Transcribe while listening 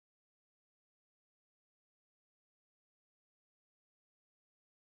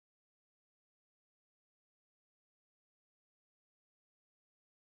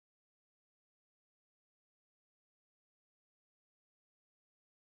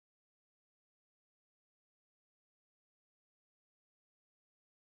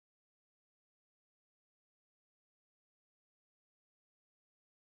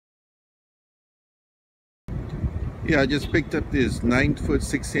Yeah, I just picked up this 9-foot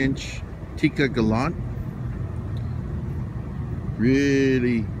 6-inch Tika Galant.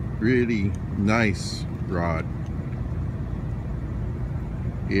 Really, really nice rod.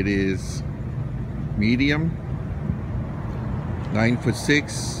 It is medium,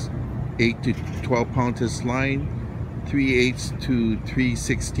 9'6", 8 to 12 pound test line, 3/8 to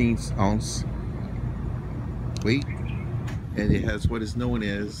 3/16 ounce weight, and it has what is known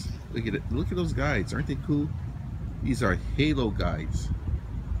as, look at it, look at those guides, aren't they cool? These are halo guides.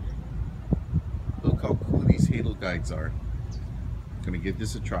 Look how cool these halo guides are. I'm gonna give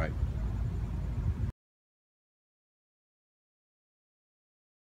this a try.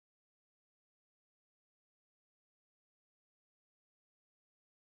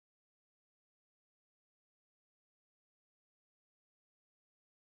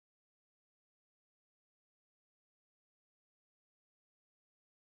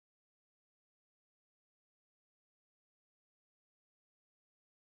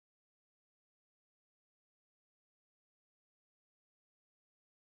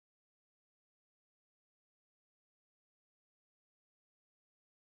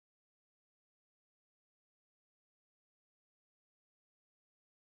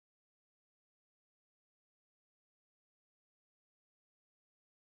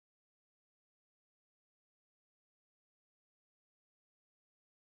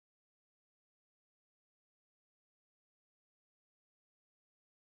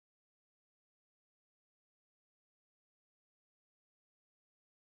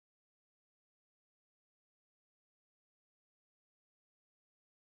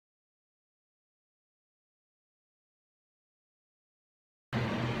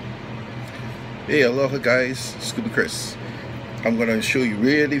 Hey, aloha guys, Scuba Chris. I'm going to show you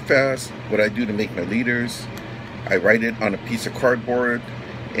really fast what I do to make my leaders. I write it on a piece of cardboard,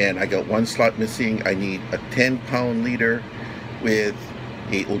 and I got one slot missing. I need a 10-pound leader with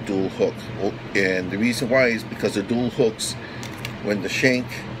a dual hook. And the reason why is because the dual hooks, when the shank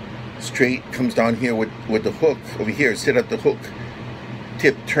straight comes down here with the hook over here, instead of the hook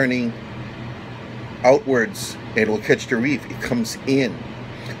tip turning outwards and it will catch the reef, it comes in.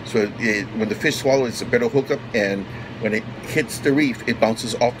 So when the fish swallows, it's a better hookup, and when it hits the reef, it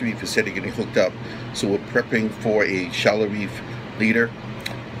bounces off the reef instead of getting hooked up. So we're prepping for a shallow reef leader.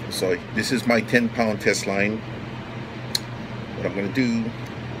 So this is my 10-pound test line. What I'm going to do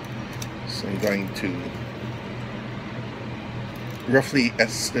is I'm going to roughly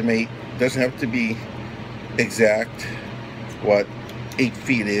estimate, doesn't have to be exact, what 8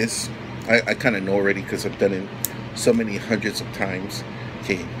 feet is. I kind of know already because I've done it so many hundreds of times.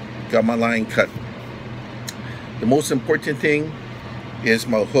 Okay, got my line cut. The most important thing is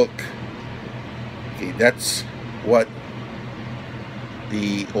my hook. Okay, that's what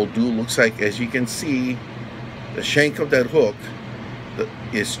the old dual looks like. As you can see, the shank of that hook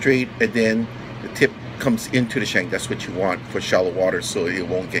is straight, and then the tip comes into the shank. That's what you want for shallow water, so it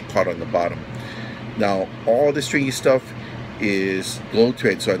won't get caught on the bottom. Now, all the stringy stuff is glow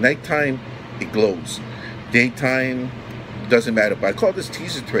thread, so at nighttime it glows. Daytime doesn't matter, but I call this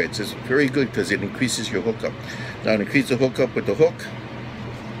teaser threads. It's very good because it increases your hookup. Now, to increase the hookup with the hook,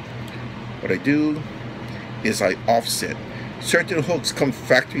 what I do is I offset. Certain hooks come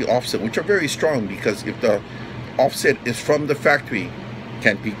factory offset, which are very strong, because if the offset is from the factory,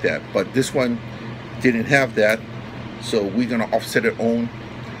 can't beat that. But this one didn't have that, so we're gonna offset it own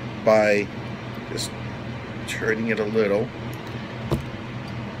by just turning it a little.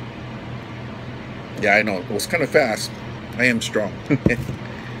 Yeah, I know, it was kind of fast. I am strong.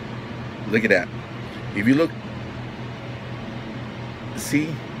 Look at that. If you look,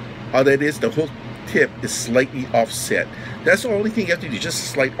 see how that is? The hook tip is slightly offset. That's the only thing you have to do, just a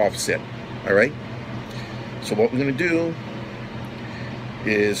slight offset. All right. So what we're gonna do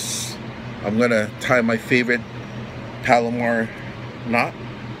is I'm gonna tie my favorite Palomar knot.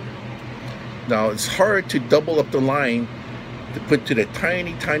 Now it's hard to double up the line to put to the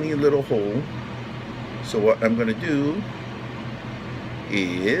tiny, tiny little hole. So what I'm gonna do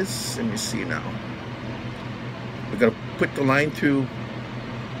is, let me see now, we're gonna put the line through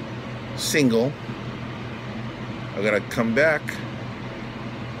single. I'm gonna come back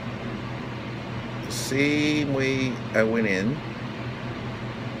the same way I went in.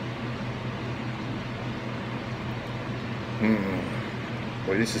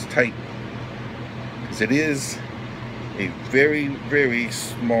 Boy, this is tight, because it is a very, very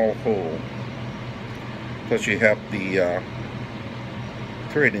small hole. Plus you have the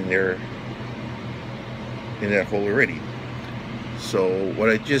thread in there, in that hole already. So what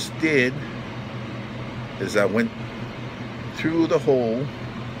I just did is I went through the hole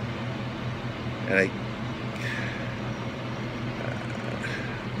and I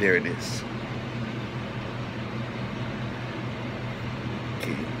There it is.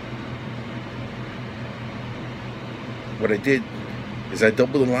 Okay. What I did is I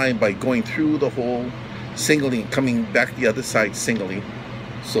doubled the line by going through the hole singly and coming back the other side singly.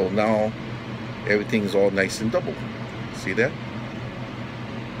 So now everything's all nice and double. See that?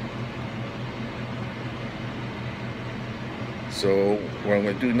 So what I'm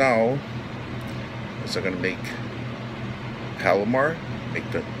going to do now is I'm going to make Palomar, make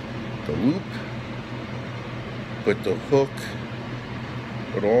the loop, put the hook,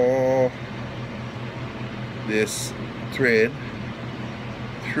 put all this thread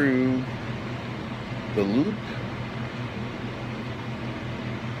through the loop,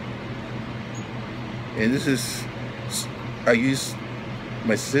 and this is, I use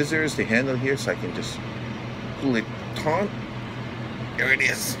my scissors, the handle here, so I can just pull it taut. There it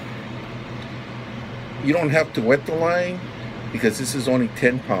is. You don't have to wet the line because this is only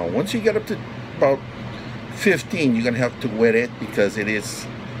 10 pounds. Once you get up to about 15, you're gonna have to wet it because it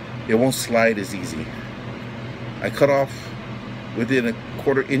won't slide as easy. I cut off within a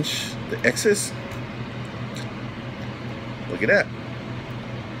 1/4 inch the excess. Look at that.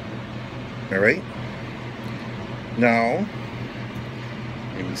 All right. Now,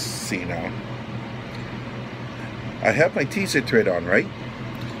 let me see now. I have my teaser thread on, right?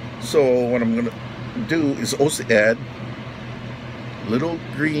 So what I'm gonna do is also add little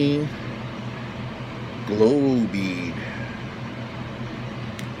green glow bead.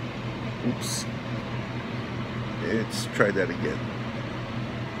 Oops. Let's try that again.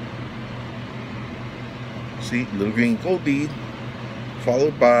 See, little green glow bead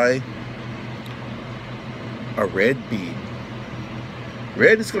followed by a red bead.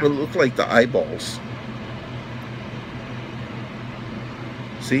 Red is going to look like the eyeballs.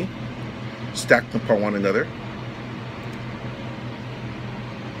 See? Stacked upon one another.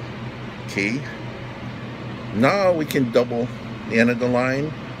 Okay. Now we can double the end of the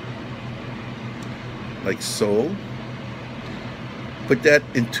line like so. Put that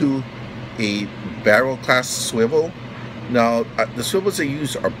into a barrel class swivel. Now the swivels I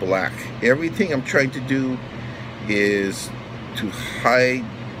use are black. Everything I'm trying to do is to hide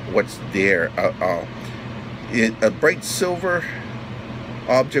what's there. A bright silver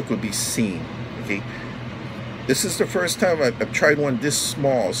object would be seen. Okay, this is the first time I've tried one this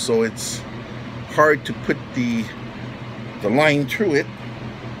small, so it's hard to put the line through it,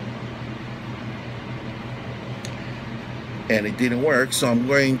 and it didn't work. So I'm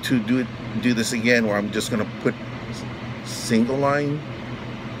going to do this again, where I'm just going to put single line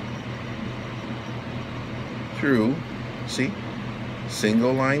through. See,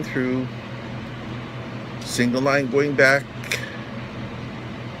 single line through, single line going back,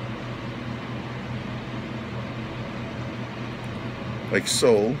 like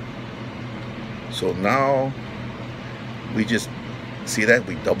so. So now we just see that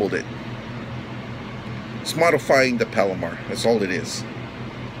we doubled it. It's modifying the Palomar. That's all it is.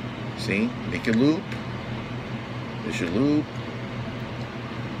 See, make a loop. There's your loop.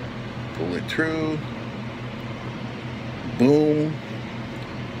 Pull it through. Boom.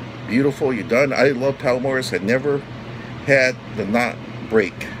 Beautiful. You're done. I love Palomars. I never had the knot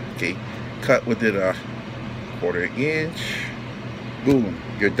break. Okay, cut within a 1/4 inch. Boom.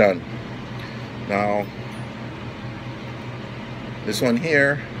 You're done. Now, this one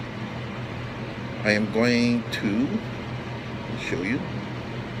here, I am going to show you.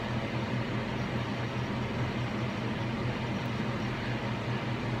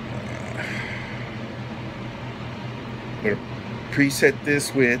 I'm going to preset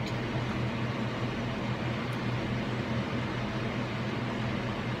this with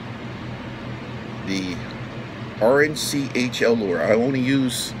the orange CHL lure. I only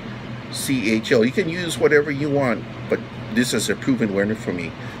use CHL. You can use whatever you want, but this is a proven winner for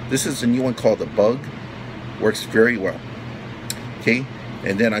me. This is a new one called the Bug. Works very well. Okay,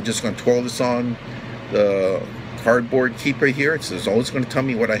 and then I'm just going to twirl this on the cardboard keeper here. It's always going to tell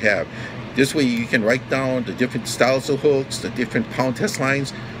me what I have. This way you can write down the different styles of hooks, the different pound test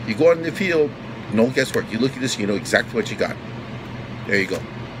lines. You go out in the field, no guesswork. You look at this, you know exactly what you got. There you go.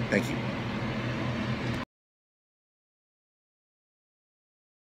 Thank you.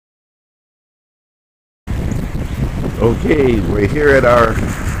 Okay, we're here at our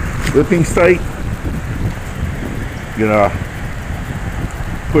whipping site. Gonna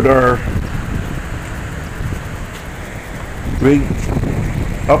put our rig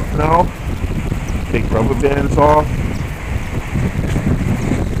up now. Take rubber bands off.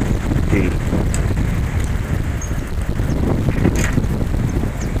 Okay.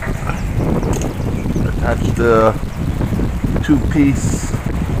 Attach the 2-piece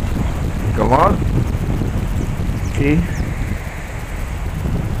gallant. Okay.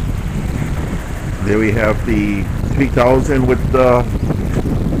 There we have the 3000 with the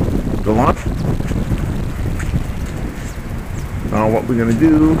gallant. Now what we're going to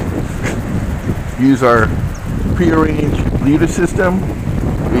do, use our prearranged leader system.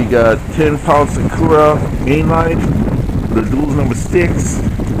 We got 10-pound Sakura mainline, the duals number 6.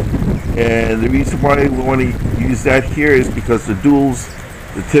 And the reason why we want to use that here is because the duals,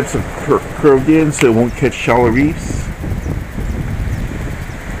 the tips are curved in so it won't catch shallow reefs.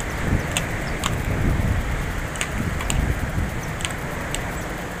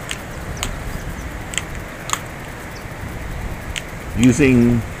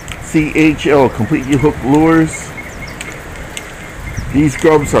 Using CHL completely hooked lures. These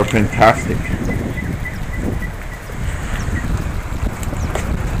grubs are fantastic.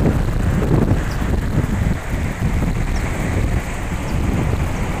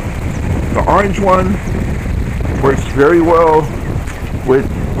 The orange one works very well with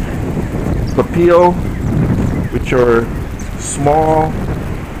papio, which are small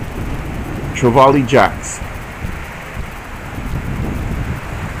trevally jacks.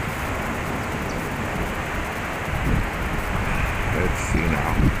 Let's see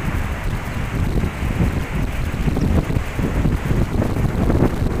now.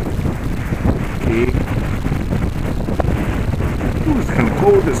 Okay. Ooh, it's kind of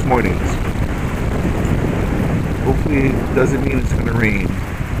cold this morning. Hopefully it doesn't mean it's going to rain.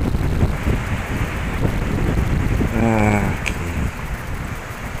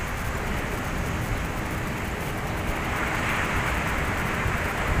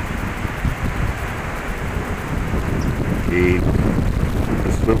 Okay.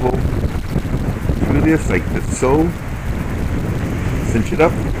 The swivel through this like this, so cinch it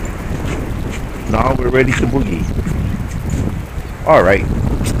up. Now we're ready to boogie. All right.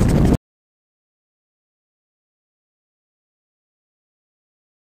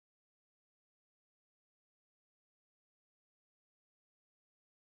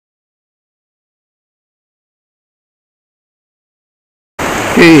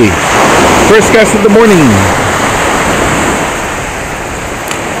 Okay, first cast of the morning.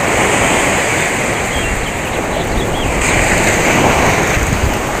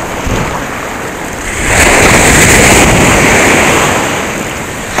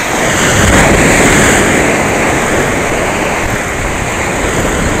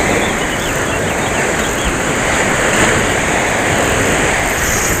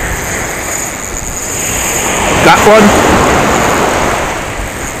 Got one.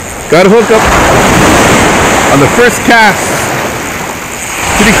 Got a hook up on the first cast.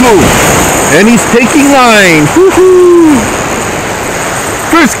 Pretty cool. And he's taking line. Woohoo!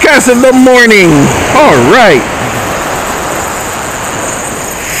 First cast of the morning. All right.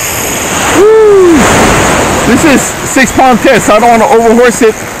 Woo! This is 6-pound test. I don't want to overhorse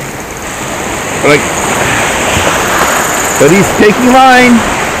it. But he's taking line.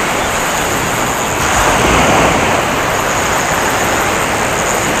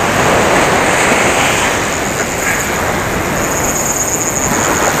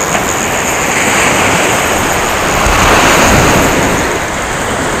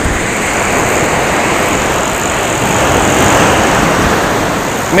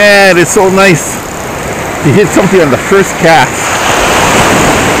 Man, it's so nice to hit something on the first cast.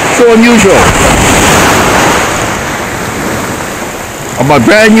 So unusual. On my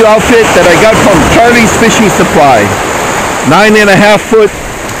brand new outfit that I got from Charlie's Fishing Supply. 9.5-foot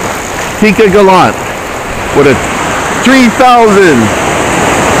Tikka Gallant with a 3000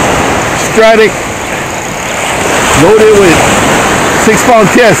 Stradic loaded with 6-pound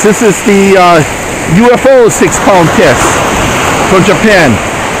test. This is the UFO 6-pound test from Japan.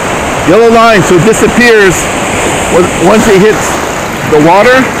 Yellow line, so it disappears once it hits the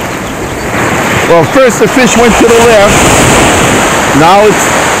water. Well, first the fish went to the left. Now it's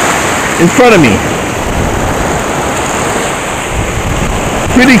in front of me.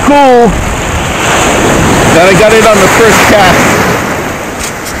 Pretty cool that I got it on the first cast.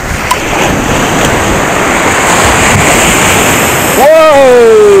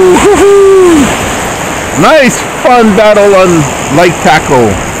 Whoa! Woohoo! Nice fun battle on light tackle.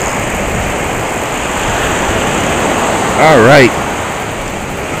 All right.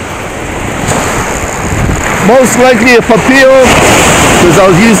 Most likely a papio because I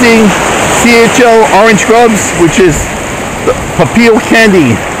was using CHL orange grubs, which is the papio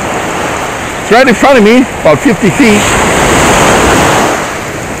candy. It's right in front of me, about 50 feet.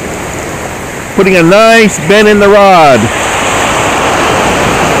 Putting a nice bend in the rod.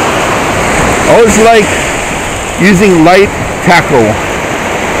 I always like using light tackle.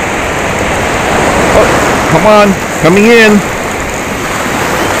 Come on, coming in.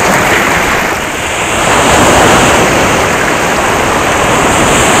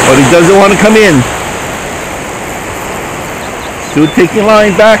 But he doesn't want to come in. Still taking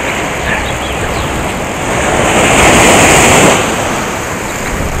line back.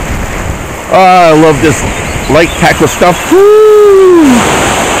 I love this light tackle stuff. Woo!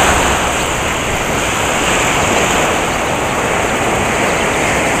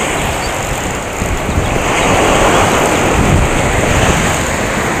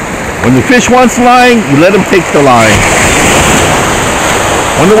 When the fish wants line, you let him take the line.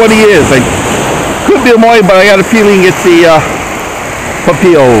 Wonder what he is. Could be a moi, but I got a feeling it's the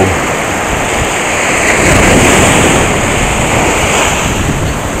papillo.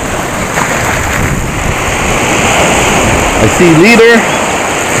 I see leader.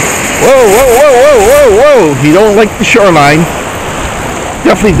 Whoa, whoa, whoa, whoa, whoa, whoa. He don't like the shoreline.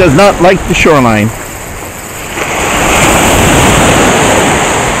 Definitely does not like the shoreline.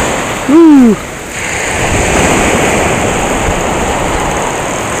 Woo.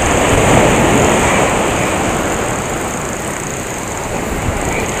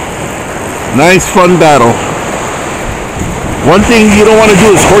 Nice fun battle. One thing you don't want to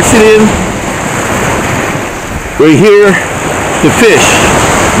do is horse it in. We're here to fish,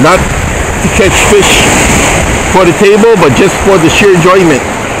 not to catch fish for the table, but just for the sheer enjoyment.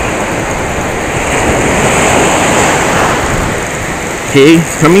 Okay,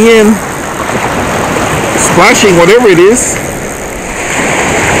 it's coming in, splashing, whatever it is.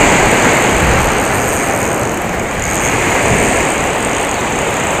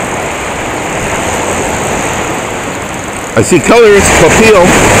 I see colors, papillo.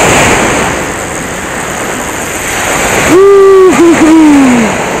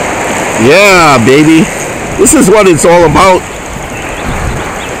 Yeah, baby. This is what it's all about.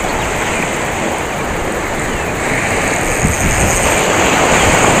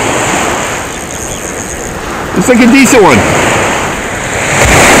 It's like a decent one.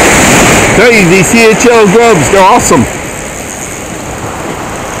 Tell you, these CHL grubs, they're awesome.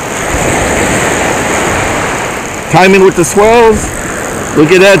 Timing with the swells.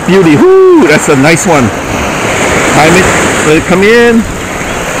 Look at that beauty. Whoo, that's a nice one. Time it, let it come in.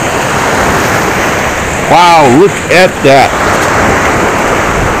 Wow, look at that.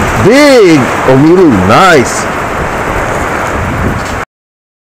 Big Omiru, nice.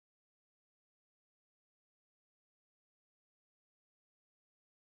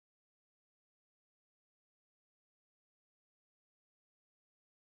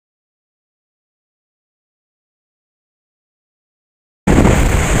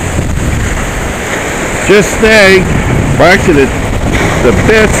 Just snagged, by accident, the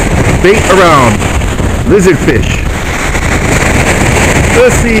best bait around, lizard fish.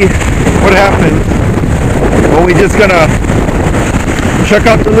 Let's see what happens when we just gonna check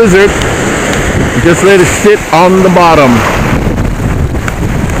out the lizard and just let it sit on the bottom.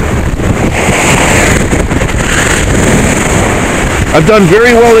 I've done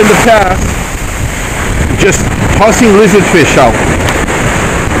very well in the past just tossing lizard fish out.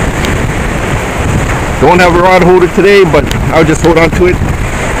 Don't have a rod holder today, but I'll just hold on to it,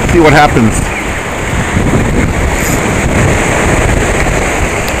 see what happens.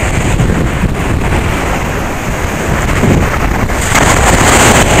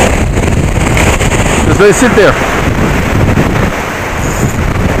 Just let it sit there.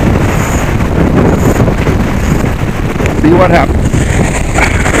 See what happens.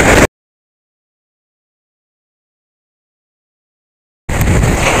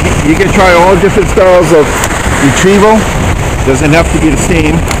 You can try all different styles of retrieval. Doesn't have to be the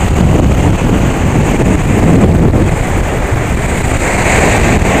same.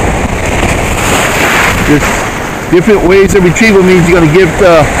 There's different ways of retrieval means you're going to give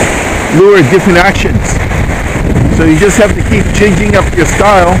the lure different actions. So you just have to keep changing up your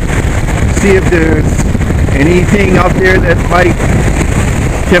style. See if there's anything out there that might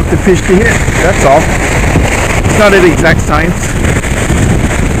tempt the fish to hit. That's all. It's not an exact science.